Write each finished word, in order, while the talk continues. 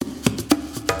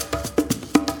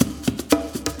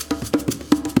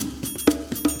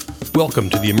Welcome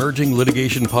to the Emerging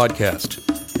Litigation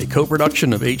Podcast, a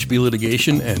co-production of HB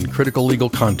Litigation and Critical Legal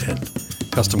Content,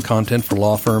 custom content for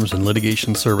law firms and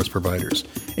litigation service providers,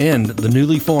 and the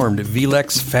newly formed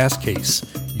VLEX Fast Case,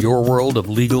 your world of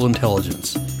legal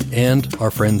intelligence, and our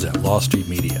friends at Law Street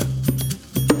Media.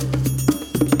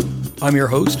 I'm your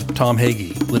host, Tom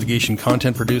Hagee, litigation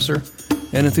content producer,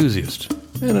 an enthusiast,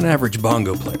 and an average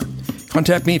bongo player.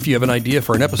 Contact me if you have an idea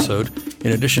for an episode.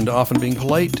 In addition to often being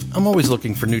polite, I'm always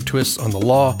looking for new twists on the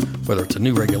law, whether it's a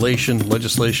new regulation,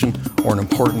 legislation, or an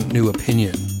important new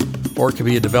opinion. Or it could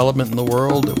be a development in the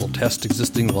world that will test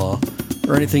existing law,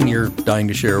 or anything you're dying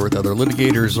to share with other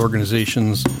litigators,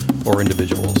 organizations, or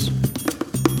individuals.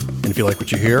 And if you like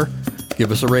what you hear,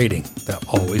 give us a rating. That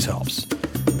always helps.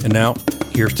 And now,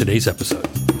 here's today's episode.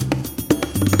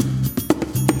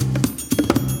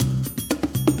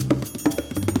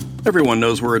 Everyone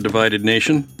knows we're a divided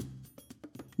nation.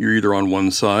 You're either on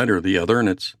one side or the other, and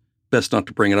it's best not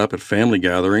to bring it up at family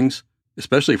gatherings,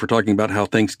 especially if we're talking about how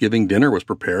Thanksgiving dinner was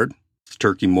prepared. Is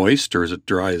turkey moist or is it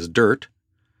dry as dirt?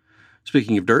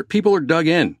 Speaking of dirt, people are dug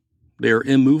in. They are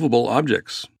immovable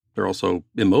objects. They're also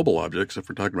immobile objects if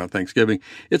we're talking about Thanksgiving.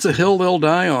 It's a hill they'll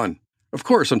die on. Of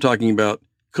course, I'm talking about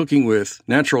cooking with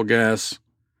natural gas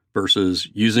versus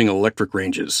using electric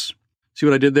ranges. See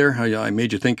what I did there? How I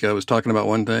made you think I was talking about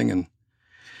one thing? And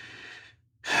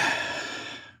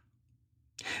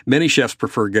many chefs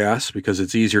prefer gas because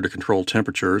it's easier to control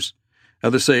temperatures.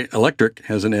 Others say electric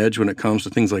has an edge when it comes to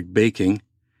things like baking.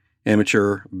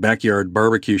 Amateur backyard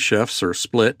barbecue chefs are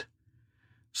split.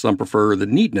 Some prefer the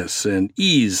neatness and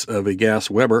ease of a gas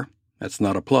Weber. That's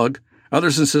not a plug.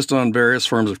 Others insist on various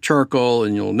forms of charcoal,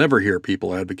 and you'll never hear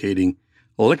people advocating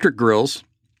electric grills,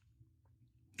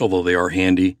 although they are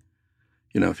handy.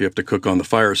 You know, if you have to cook on the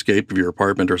fire escape of your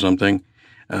apartment or something.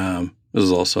 This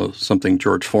is also something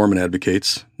George Foreman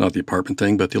advocates, not the apartment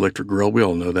thing, but the electric grill. We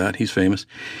all know that. He's famous.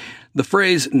 The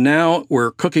phrase, "now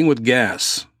we're cooking with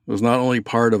gas," was not only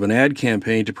part of an ad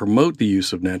campaign to promote the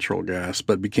use of natural gas,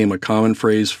 but became a common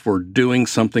phrase for doing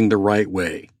something the right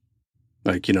way.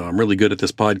 Like, I'm really good at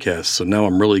this podcast, so now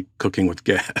I'm really cooking with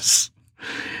gas.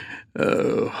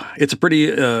 It's a pretty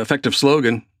effective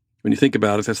slogan. When you think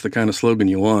about it, that's the kind of slogan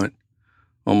you want.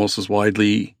 Almost as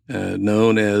widely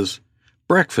known as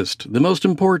breakfast, the most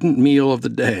important meal of the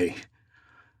day.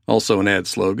 Also an ad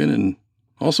slogan, and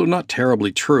also not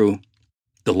terribly true.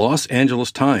 The Los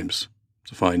Angeles Times,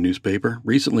 it's a fine newspaper,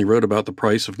 recently wrote about the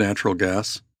price of natural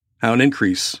gas, how an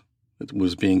increase that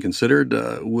was being considered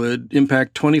would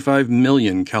impact 25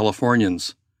 million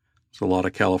Californians. It's a lot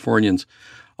of Californians.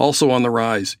 Also on the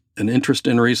rise, an interest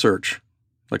in research,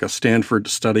 like a Stanford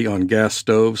study on gas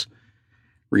stoves,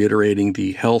 reiterating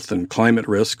the health and climate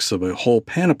risks of a whole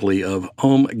panoply of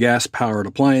home gas-powered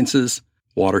appliances,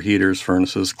 water heaters,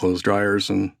 furnaces, clothes dryers,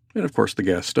 and of course the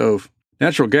gas stove.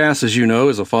 Natural gas, as you know,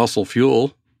 is a fossil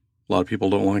fuel. A lot of people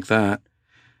don't like that.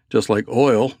 Just like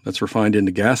oil that's refined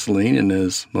into gasoline and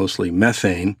is mostly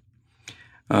methane.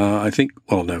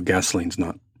 Gasoline's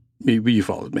not. You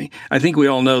followed me. I think we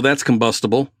all know that's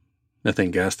combustible.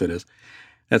 Methane gas, that is.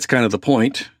 That's kind of the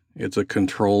point. It's a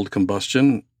controlled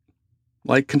combustion,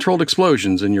 like controlled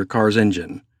explosions in your car's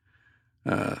engine,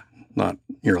 not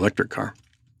your electric car.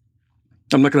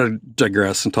 I'm not going to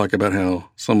digress and talk about how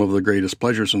some of the greatest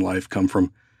pleasures in life come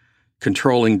from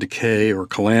controlling decay or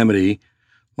calamity,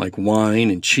 like wine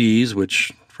and cheese,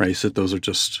 which, face it,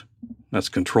 that's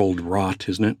controlled rot,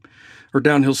 isn't it? Or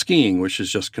downhill skiing, which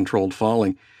is just controlled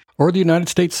falling. Or the United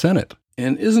States Senate.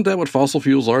 And isn't that what fossil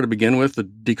fuels are to begin with? The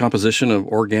decomposition of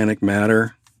organic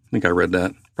matter? I think I read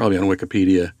that, probably on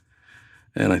Wikipedia.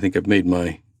 And I think I've made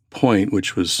my point,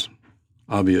 which was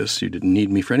obvious. You didn't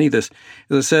need me for any of this.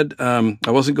 As I said,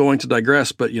 I wasn't going to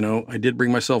digress, but, I did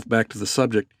bring myself back to the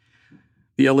subject.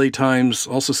 The LA Times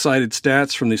also cited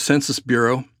stats from the Census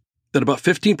Bureau that about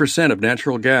 15% of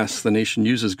natural gas the nation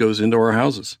uses goes into our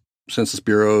houses. Census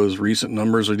Bureau's recent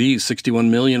numbers are these: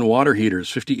 61 million water heaters,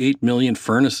 58 million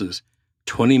furnaces,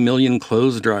 20 million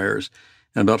clothes dryers,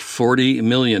 and about 40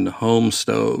 million home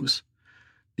stoves.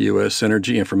 The U.S.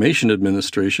 Energy Information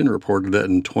Administration reported that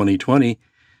in 2020,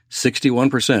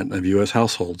 61% of U.S.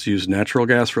 households use natural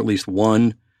gas for at least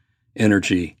one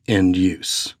energy end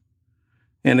use.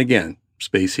 And again,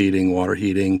 space heating, water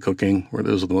heating, cooking, where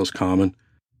those are the most common.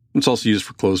 It's also used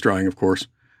for clothes drying, of course,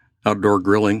 outdoor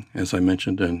grilling, as I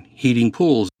mentioned, and heating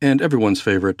pools, and everyone's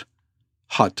favorite,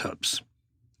 hot tubs.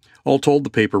 All told, the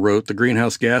paper wrote, the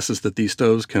greenhouse gases that these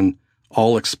stoves can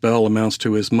all expel amounts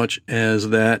to as much as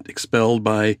that expelled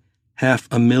by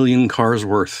 500,000 cars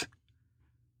worth.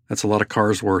 That's a lot of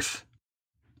cars worth.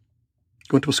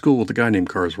 Went to a school with a guy named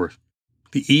Carsworth.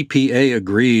 The EPA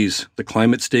agrees the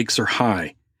climate stakes are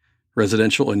high.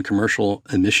 Residential and commercial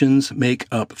emissions make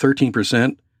up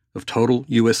 13% of total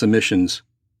U.S. emissions.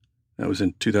 That was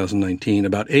in 2019.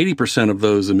 About 80% of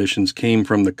those emissions came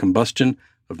from the combustion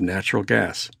of natural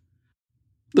gas,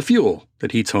 the fuel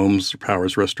that heats homes,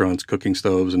 powers restaurants, cooking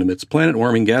stoves, and emits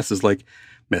planet-warming gases like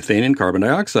methane and carbon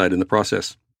dioxide in the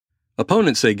process.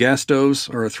 Opponents say gas stoves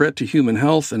are a threat to human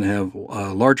health and have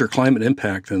a larger climate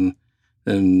impact than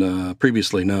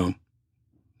previously known,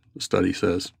 the study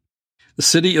says. The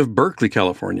city of Berkeley,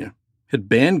 California, had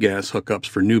banned gas hookups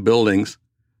for new buildings,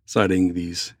 citing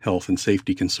these health and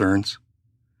safety concerns.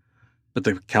 But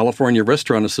the California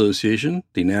Restaurant Association,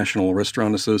 the National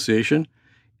Restaurant Association,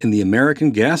 and the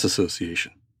American Gas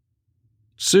Association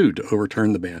sued to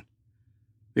overturn the ban.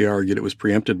 They argued it was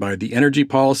preempted by the Energy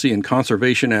Policy and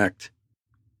Conservation Act,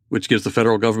 which gives the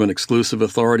federal government exclusive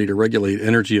authority to regulate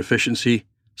energy efficiency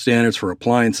standards for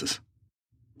appliances.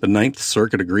 The Ninth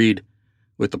Circuit agreed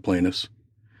with the plaintiffs,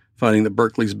 finding that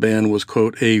Berkeley's ban was,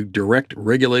 quote, a direct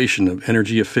regulation of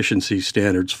energy efficiency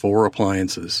standards for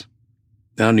appliances.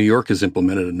 Now New York has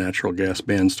implemented a natural gas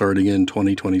ban starting in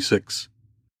 2026.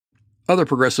 Other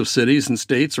progressive cities and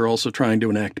states are also trying to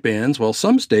enact bans, while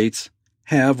some states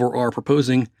have or are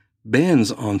proposing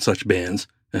bans on such bans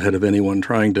ahead of anyone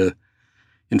trying to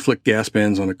inflict gas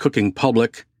bans on a cooking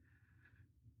public.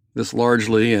 This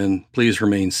largely, and please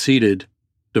remain seated,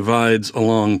 divides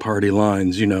along party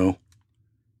lines,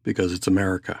 because it's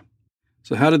America.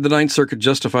 So how did the Ninth Circuit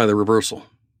justify the reversal?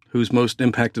 Who's most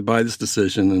impacted by this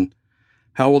decision, and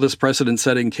how will this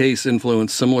precedent-setting case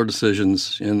influence similar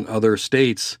decisions in other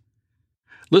states?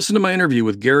 Listen to my interview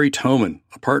with Gary Toman,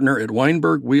 a partner at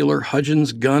Weinberg, Wheeler,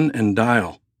 Hudgens, Gunn, and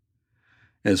Dial,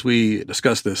 as we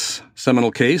discuss this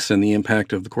seminal case and the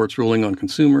impact of the court's ruling on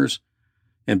consumers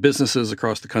and businesses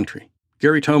across the country.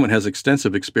 Gary Toman has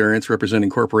extensive experience representing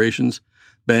corporations,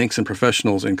 banks, and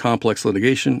professionals in complex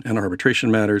litigation and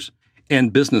arbitration matters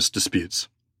and business disputes.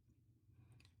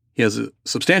 He has a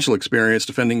substantial experience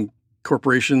defending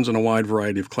corporations in a wide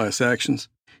variety of class actions.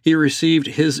 He received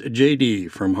his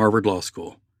JD from Harvard Law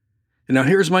School. And now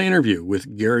here's my interview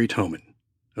with Gary Toman.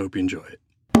 I hope you enjoy it.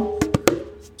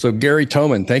 So Gary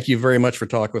Toman, thank you very much for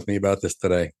talking with me about this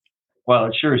today. Well,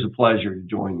 it sure is a pleasure to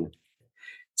join you.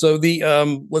 So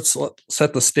let's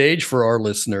set the stage for our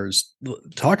listeners.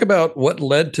 Talk about what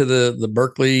led to the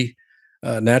Berkeley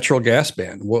natural gas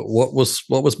ban. What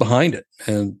was behind it,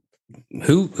 and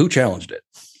who challenged it?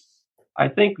 I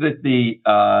think that the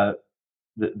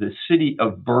city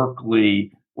of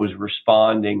Berkeley was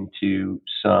responding to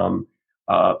some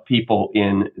people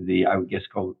in the, I would guess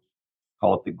call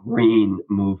it the green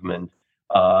movement,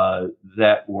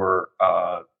 that were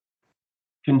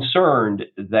concerned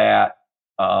that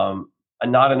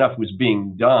not enough was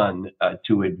being done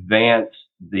to advance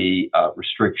the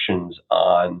restrictions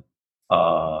on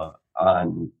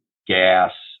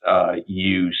gas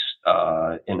use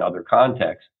in other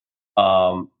contexts.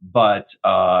 And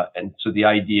so the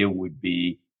idea would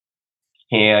be,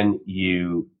 can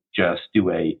you just do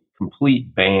a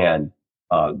complete ban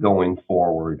going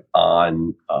forward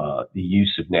on the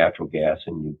use of natural gas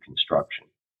in new construction?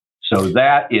 So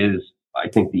that is, I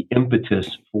think, the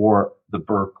impetus for the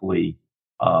Berkeley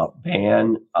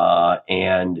ban,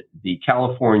 and the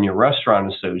California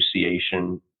Restaurant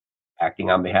Association, acting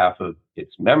on behalf of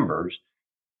its members,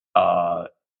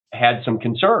 had some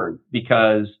concern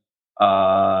because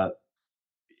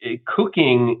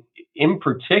cooking in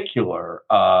particular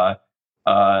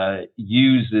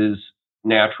uses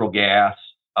natural gas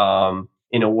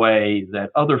in a way that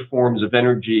other forms of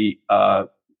energy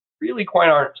really quite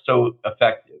aren't so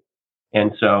effective.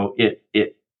 And so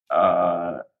it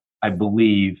I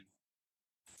believe,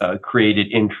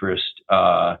 created interest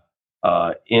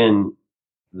in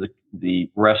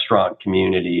the restaurant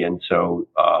community. And so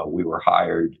we were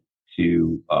hired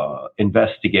to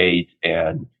investigate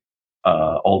and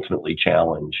ultimately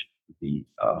challenge the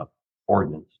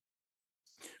ordinance.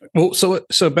 Well,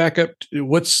 so back up.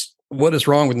 What is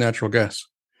wrong with natural gas?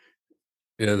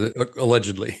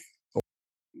 Allegedly.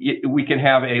 We can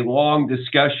have a long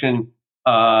discussion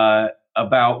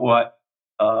about what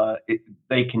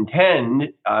they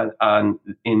contend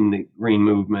in the green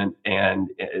movement and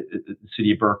the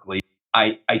city of Berkeley.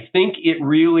 I think it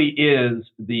really is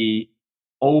the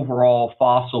overall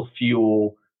fossil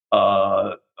fuel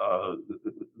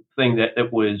thing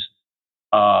that was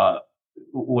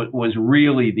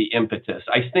really the impetus.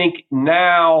 I think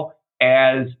now,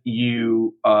 as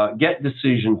you get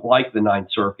decisions like the Ninth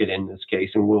Circuit in this case,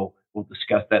 and we'll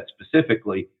discuss that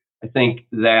specifically, I think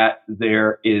that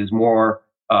there is more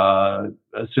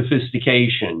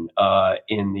sophistication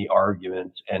in the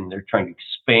arguments, and they're trying to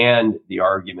expand the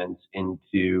arguments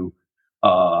into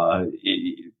other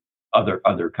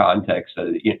contexts,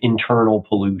 internal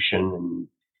pollution and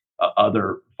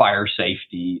other fire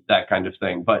safety, that kind of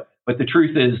thing. But the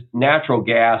truth is, natural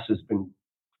gas has been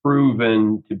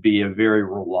proven to be a very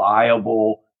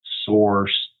reliable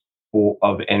source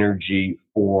of energy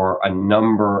for a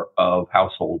number of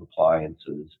household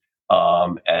appliances,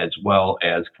 as well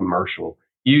as commercial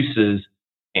uses.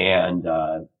 And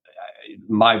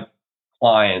my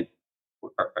clients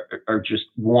are just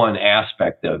one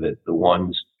aspect of it, the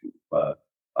ones who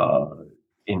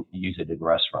use it in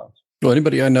restaurants. Well,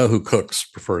 anybody I know who cooks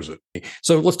prefers it.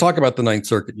 So let's talk about the Ninth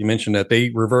Circuit. You mentioned that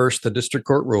they reversed the district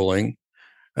court ruling,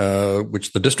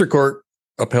 which the district court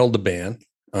upheld the ban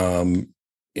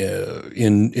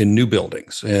in new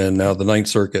buildings, and now the Ninth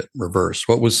Circuit reversed.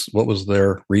 What was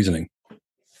their reasoning?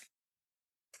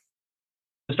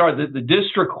 To start, the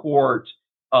district court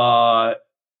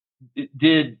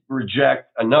did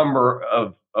reject a number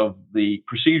of the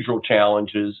procedural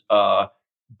challenges,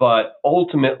 but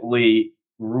ultimately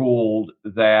ruled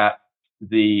that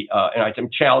and I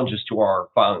think challenges to our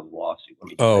filing lawsuit. Let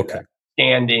me say okay. that.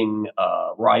 Standing,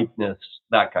 ripeness,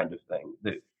 that kind of thing.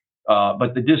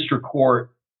 But the district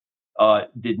court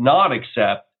did not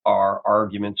accept our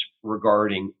arguments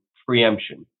regarding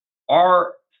preemption.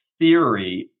 Our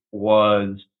theory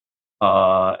was,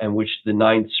 and which the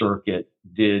Ninth Circuit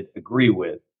did agree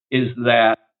with, is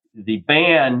that the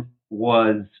ban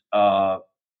was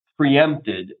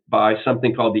preempted by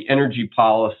something called the Energy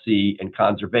Policy and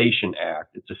Conservation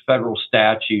Act. It's a federal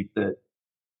statute that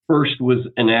first was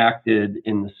enacted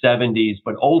in the 70s,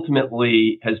 but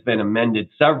ultimately has been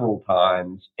amended several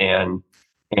times, and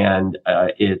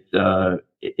its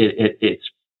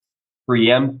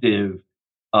preemptive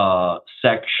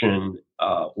section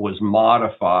was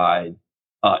modified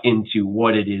into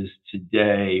what it is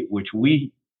today, which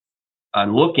we,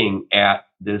 on looking at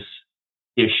this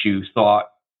issue, thought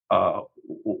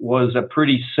was a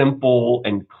pretty simple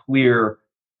and clear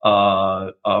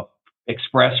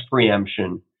express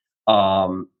preemption,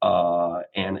 and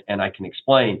I can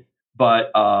explain.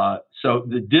 But so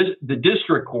the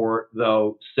district court,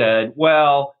 though, said,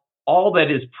 well, all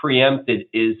that is preempted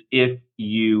is if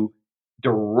you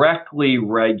directly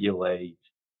regulate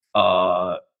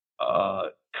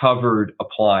covered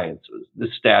appliances. The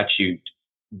statute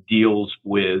deals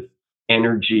with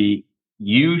energy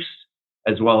use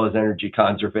as well as energy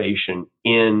conservation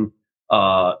in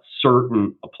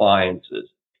certain appliances,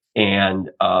 and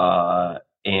I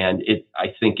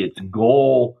think its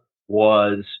goal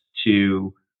was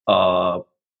to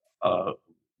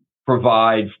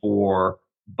provide for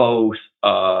both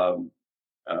a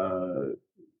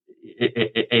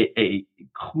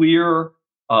clear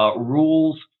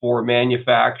rules for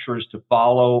manufacturers to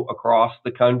follow across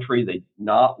the country. They did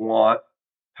not want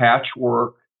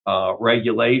patchwork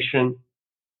regulation,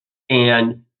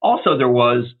 and also there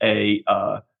was a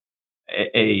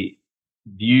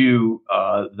view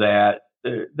that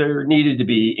there needed to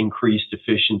be increased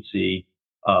efficiency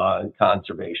and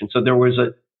conservation. So there was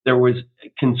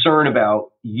concern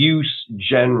about use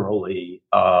generally,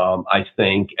 I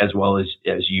think, as well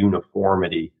as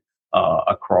uniformity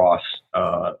across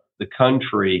the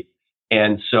country.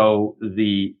 And so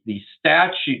the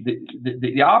statute,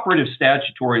 the operative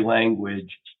statutory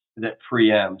language that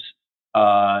preempts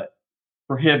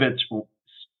prohibits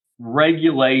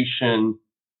regulation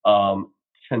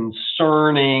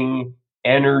concerning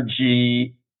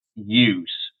energy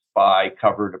use by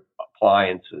covered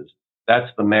appliances.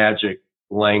 That's the magic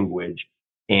language,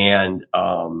 and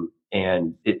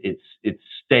it's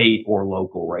state or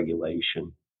local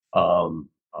regulation,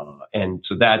 and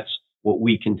so that's what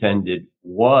we contended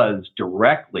was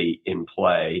directly in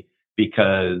play,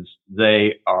 because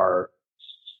they are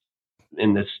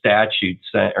in this statute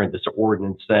or this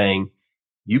ordinance saying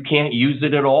you can't use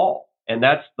it at all, and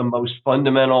that's the most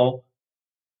fundamental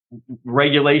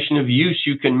regulation of use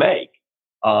you can make.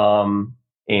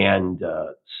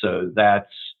 So that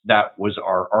was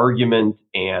our argument,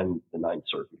 and the Ninth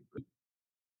Circuit agreed.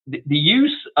 The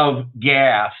use of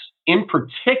gas, in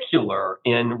particular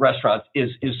in restaurants,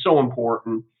 is so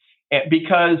important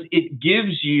because it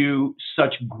gives you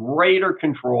such greater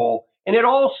control, and it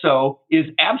also is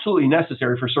absolutely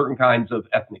necessary for certain kinds of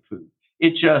ethnic food.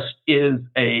 It just is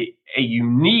a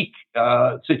unique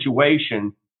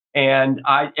situation, and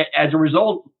as a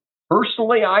result,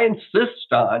 personally, I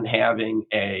insist on having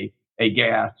a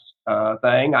gas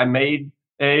thing. I made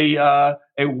a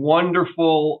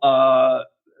wonderful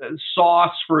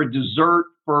sauce for a dessert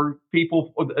for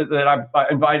people that I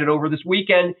invited over this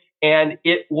weekend, and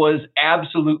it was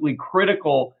absolutely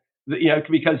critical.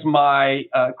 Because my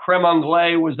creme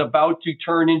anglaise was about to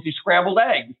turn into scrambled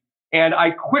eggs, and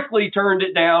I quickly turned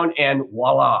it down, and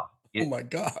voila, Oh my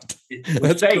God, it was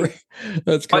that's safe. great.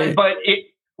 That's great. But it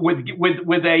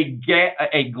with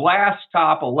a glass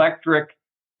top electric,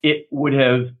 it would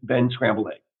have been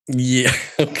scrambled eggs. Yeah.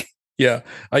 Okay. Yeah.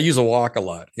 I use a wok a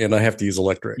lot and I have to use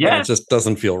electric and it Yes. just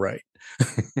doesn't feel right.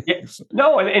 Yeah.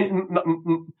 No,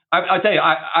 I tell you,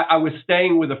 I was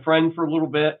staying with a friend for a little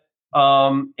bit,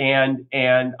 and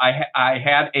I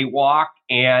had a wok,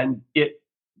 and it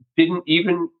didn't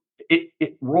even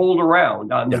it rolled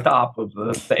around on the Yeah. top of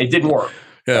the. It didn't work.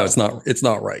 Yeah. So. It's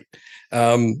not right.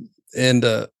 And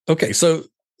okay. So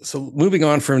moving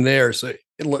on from there. So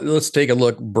let's take a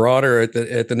look broader at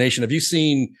the nation. Have you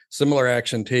seen similar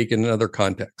action taken in other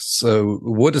contexts? So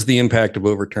what is the impact of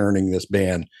overturning this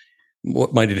ban?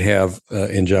 What might it have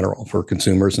in general for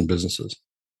consumers and businesses?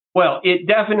 Well, it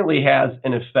definitely has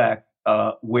an effect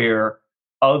where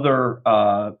other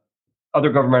other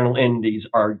governmental entities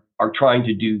are trying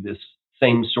to do this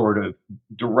same sort of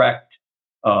direct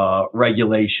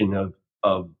regulation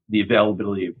of the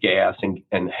availability of gas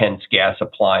and hence gas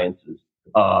appliances.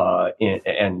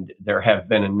 And there have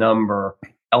been a number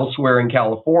elsewhere in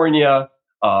California,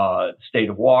 state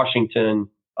of Washington,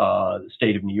 the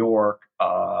state of New York,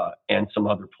 and some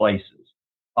other places.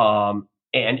 And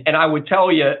I would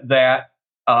tell you that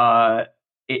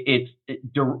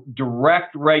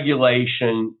direct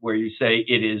regulation where you say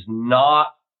it is not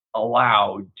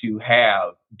allowed to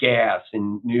have gas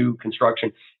in new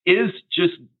construction is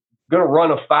just going to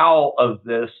run afoul of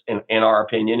this, in our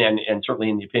opinion, and certainly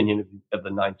in the opinion of the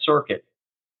Ninth Circuit.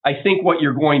 I think what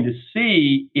you're going to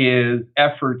see is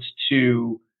efforts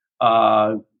to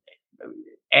add,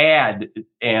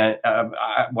 and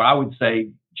what I would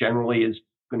say generally is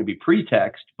going to be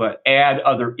pretext, but add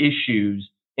other issues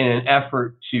in an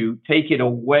effort to take it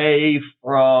away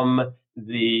from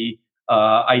the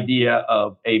idea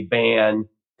of a ban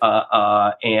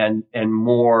and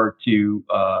more to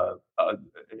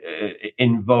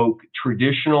invoke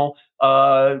traditional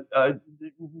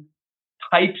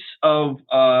types of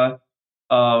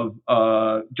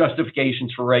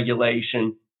justifications for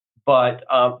regulation. But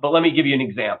let me give you an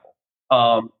example.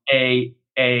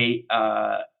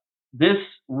 This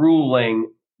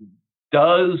ruling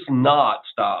does not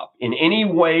stop in any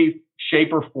way,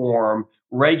 shape, or form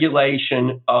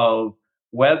regulation of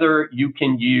whether you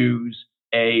can use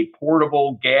a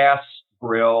portable gas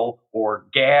grill or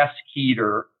gas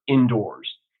heater indoors.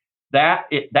 That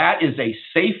is a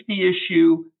safety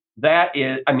issue. That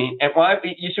is, I mean,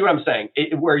 you see what I'm saying?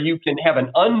 Where you can have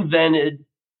an unvented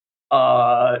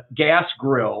gas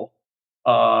grill,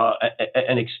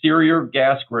 an exterior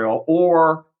gas grill,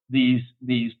 or these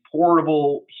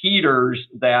portable heaters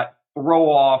that throw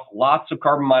off lots of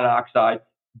carbon monoxide.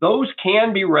 Those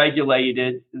can be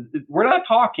regulated. We're not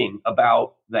talking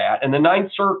about that, and the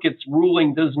Ninth Circuit's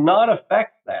ruling does not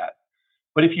affect that.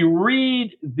 But if you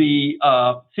read the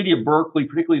city of Berkeley,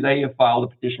 particularly, they have filed a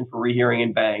petition for rehearing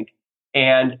in bank,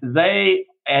 and the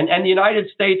United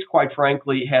States, quite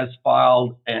frankly, has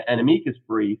filed an amicus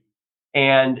brief,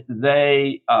 and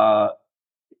they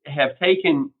have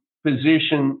taken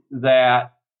position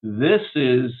that this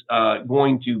is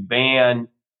going to ban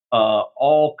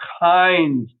all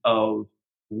kinds of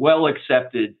well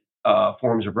accepted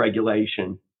forms of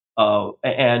regulation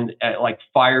and like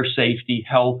fire safety,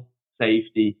 health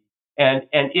safety, and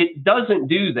it doesn't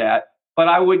do that. But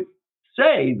I would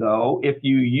say, though, if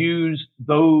you use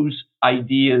those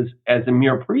ideas as a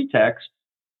mere pretext,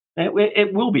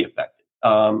 it will be effective.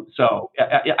 So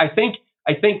I think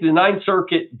the Ninth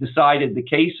Circuit decided the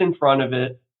case in front of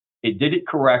it. It did it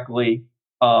correctly,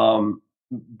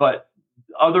 but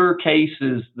other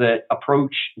cases that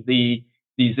approach these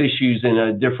issues in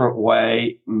a different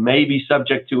way may be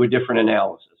subject to a different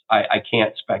analysis. I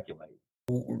can't speculate.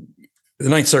 The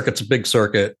Ninth Circuit's a big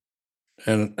circuit,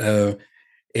 and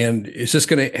it's just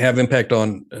going to have impact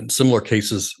on similar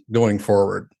cases going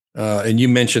forward. And you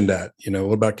mentioned that.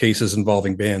 What about cases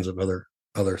involving bans of other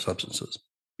substances?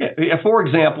 Yeah, for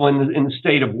example, in the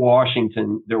state of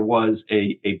Washington, there was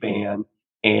a ban,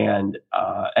 and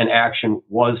an action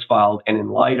was filed. And in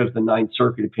light of the Ninth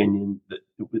Circuit opinion, the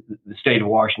state of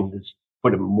Washington has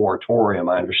put a moratorium,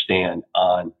 I understand,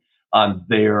 on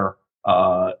their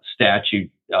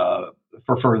statute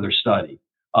for further study.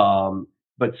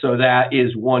 But so that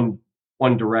is one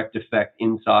direct effect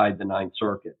inside the Ninth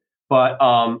Circuit. But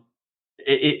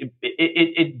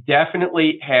it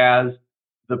definitely has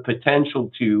the potential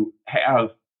to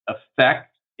have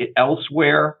effect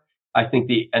elsewhere. I think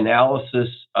the analysis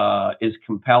is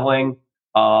compelling,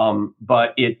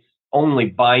 but it's only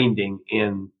binding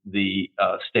in the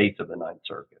states of the Ninth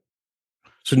Circuit.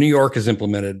 So New York has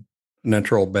implemented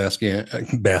natural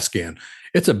Bascan.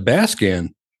 It's a Bascan,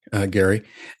 Gary.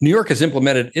 New York has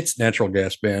implemented its natural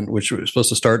gas ban, which was supposed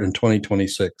to start in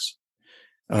 2026.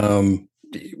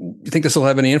 Do you think this will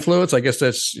have any influence? I guess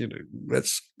that's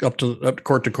up to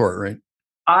court, right?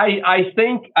 I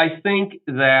think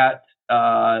that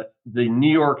the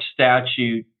New York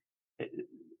statute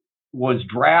was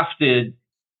drafted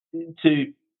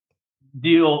to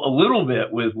deal a little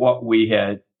bit with what we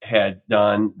had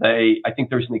done. I think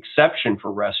there's an exception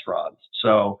for restaurants,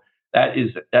 so that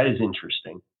is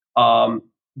interesting.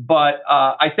 But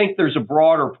I think there's a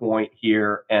broader point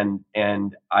here, and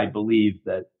I believe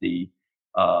that the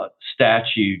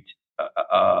statute,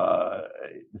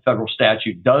 the federal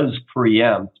statute, does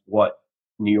preempt what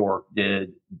New York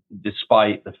did,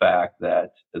 despite the fact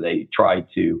that they tried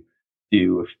to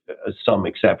do some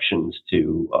exceptions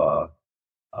to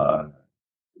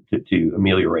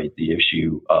ameliorate the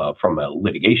issue from a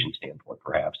litigation standpoint,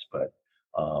 perhaps. But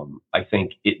I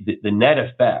think the net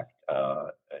effect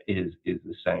is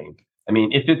the same. I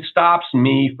mean, if it stops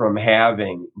me from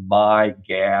having my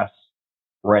gas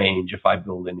range if I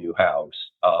build a new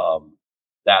house,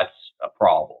 that's a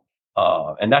problem.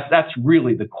 And that's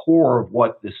really the core of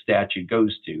what this statute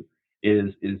goes to,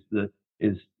 is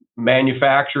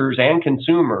manufacturers and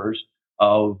consumers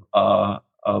of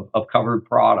covered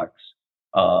products.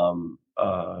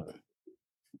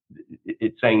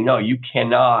 It's saying, no, you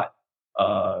cannot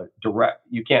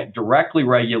you can't directly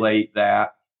regulate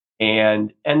that.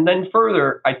 And then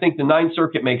further, I think the Ninth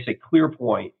Circuit makes a clear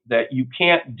point that you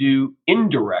can't do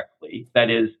indirectly, that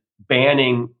is,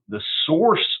 banning the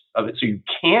source of it, so you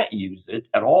can't use it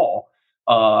at all.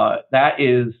 That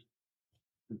is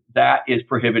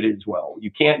prohibited as well.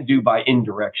 You can't do by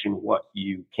indirection what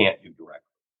you can't do directly.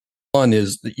 One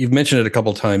is that you've mentioned it a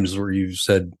couple of times where you've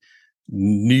said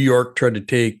New York tried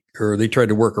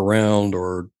to work around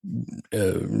or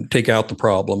take out the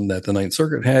problem that the Ninth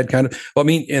Circuit had, kind of. Well, I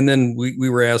mean, and then we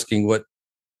were asking what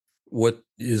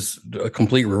is a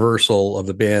complete reversal of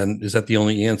the ban? Is that the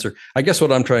only answer? I guess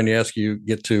what I'm trying to ask you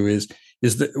get to is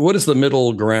what is the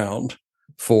middle ground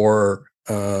for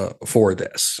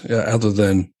this other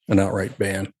than an outright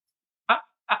ban?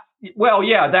 Well,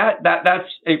 yeah, that's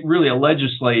really a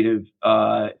legislative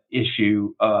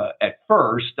issue at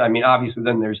first. I mean, obviously,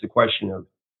 then there's the question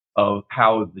of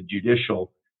how the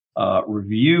judicial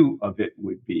review of it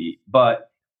would be.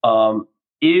 But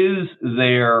is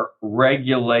there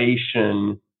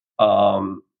regulation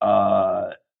that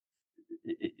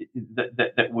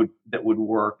would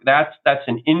work? That's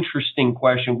an interesting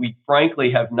question. We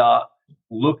frankly have not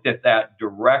looked at that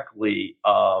directly.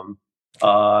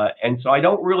 And so I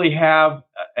don't really have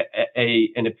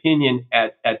an opinion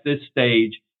at this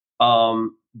stage.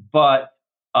 But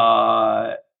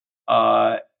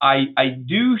I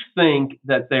do think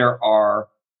that there are,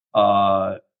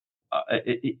 I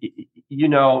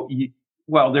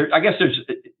guess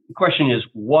the question is,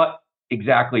 what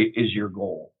exactly is your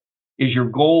goal? Is your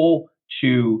goal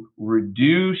to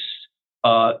reduce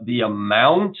the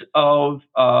amount of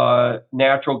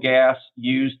natural gas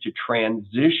used, to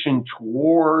transition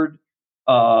toward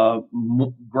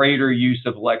greater use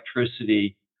of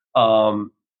electricity?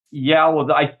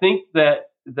 I think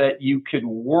that you could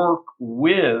work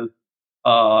with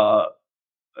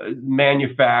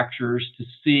manufacturers to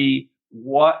see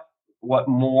what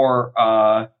more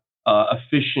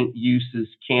efficient uses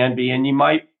can be,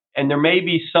 and there may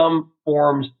be some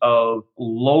forms of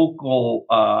local,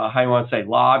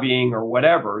 lobbying or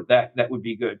whatever that would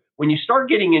be good. When you start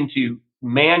getting into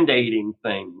mandating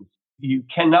things, you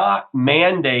cannot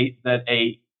mandate that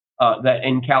that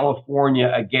in California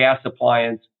a gas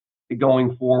appliance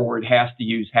going forward has to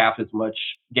use half as much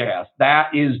gas.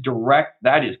 That is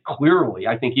clearly,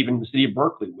 I think even the city of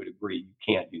Berkeley would agree, you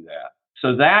can't do that.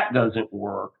 So that doesn't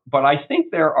work. But I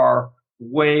think there are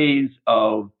ways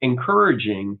of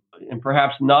encouraging, and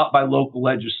perhaps not by local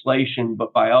legislation,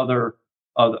 but by other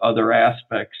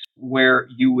aspects, where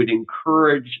you would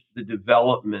encourage the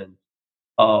development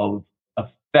of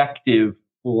effective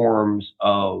forms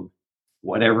of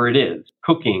whatever it is,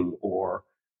 cooking or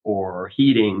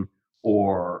heating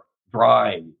or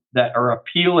drying, that are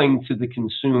appealing to the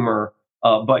consumer,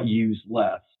 but use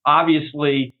less.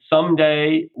 Obviously,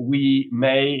 someday we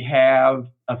may have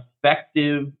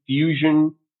effective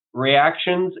fusion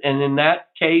reactions, and in that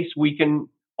case, we can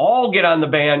all get on the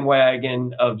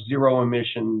bandwagon of zero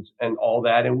emissions and all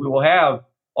that, and we will have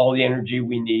all the energy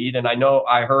we need. And I know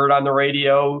I heard on the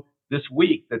radio this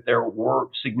week that there were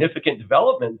significant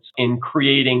developments in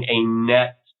creating a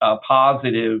net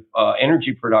positive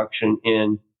energy production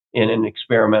in an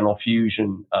experimental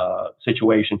fusion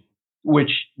situation,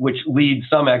 which leads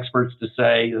some experts to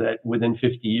say that within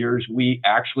 50 years we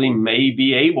actually may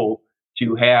be able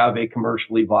to have a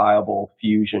commercially viable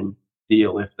fusion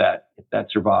deal if that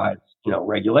survives,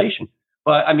 regulation.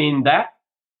 But I mean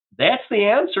that's the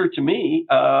answer to me.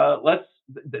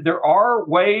 There are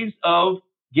ways of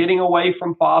getting away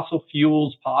from fossil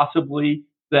fuels, possibly,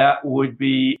 that would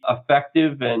be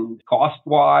effective and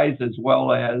cost-wise as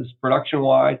well as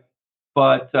production-wise,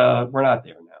 but we're not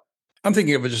there now. I'm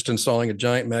thinking of just installing a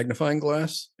giant magnifying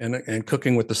glass and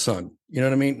cooking with the sun. You know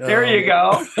what I mean? There you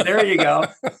go. There you go.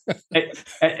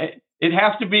 It'd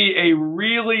have to be a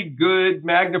really good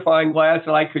magnifying glass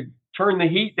that I could turn the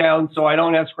heat down so I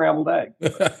don't have scrambled eggs.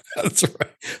 That's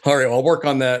right. All right. I'll work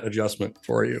on that adjustment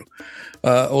for you.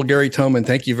 Well, Gary Toman,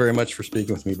 thank you very much for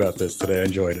speaking with me about this today. I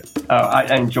enjoyed it.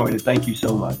 I enjoyed it. Thank you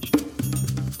so much.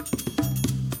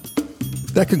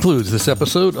 That concludes this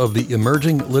episode of the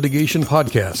Emerging Litigation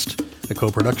Podcast, a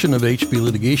co-production of HB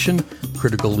Litigation,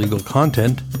 Critical Legal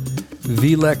Content,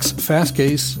 VLEX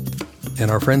Fastcase,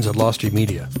 and our friends at Lost G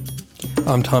Media.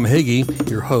 I'm Tom Hagee,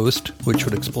 your host, which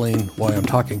would explain why I'm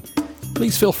talking.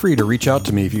 Please feel free to reach out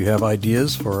to me if you have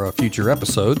ideas for a future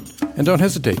episode, and don't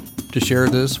hesitate to share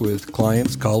this with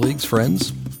clients, colleagues,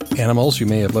 friends, animals you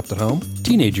may have left at home,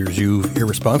 teenagers you've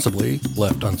irresponsibly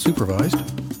left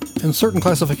unsupervised, and certain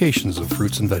classifications of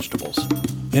fruits and vegetables.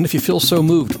 And if you feel so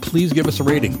moved, please give us a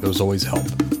rating. Those always help.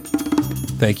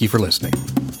 Thank you for listening.